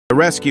The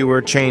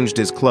rescuer changed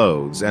his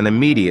clothes and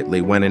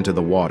immediately went into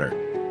the water.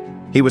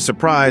 He was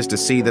surprised to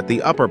see that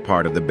the upper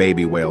part of the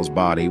baby whale's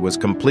body was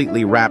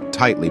completely wrapped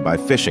tightly by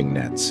fishing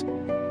nets.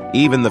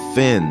 Even the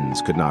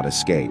fins could not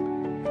escape.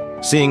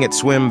 Seeing it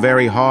swim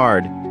very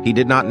hard, he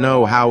did not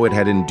know how it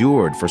had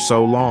endured for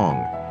so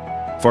long.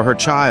 For her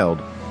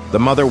child, the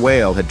mother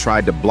whale had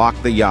tried to block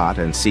the yacht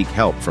and seek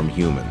help from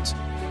humans.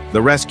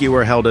 The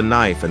rescuer held a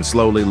knife and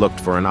slowly looked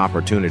for an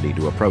opportunity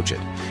to approach it.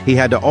 He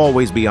had to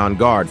always be on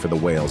guard for the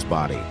whale's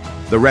body.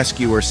 The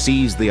rescuer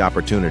seized the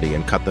opportunity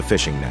and cut the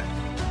fishing net.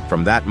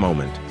 From that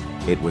moment,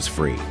 it was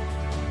free.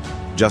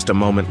 Just a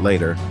moment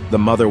later, the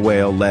mother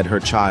whale led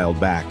her child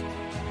back.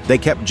 They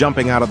kept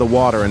jumping out of the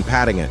water and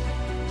patting it.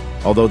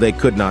 Although they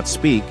could not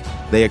speak,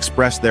 they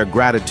expressed their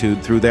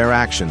gratitude through their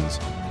actions.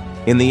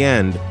 In the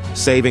end,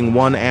 saving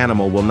one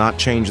animal will not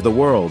change the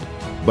world,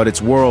 but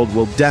its world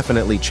will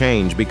definitely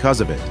change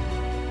because of it.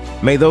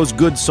 May those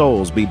good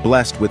souls be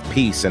blessed with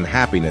peace and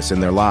happiness in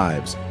their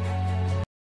lives.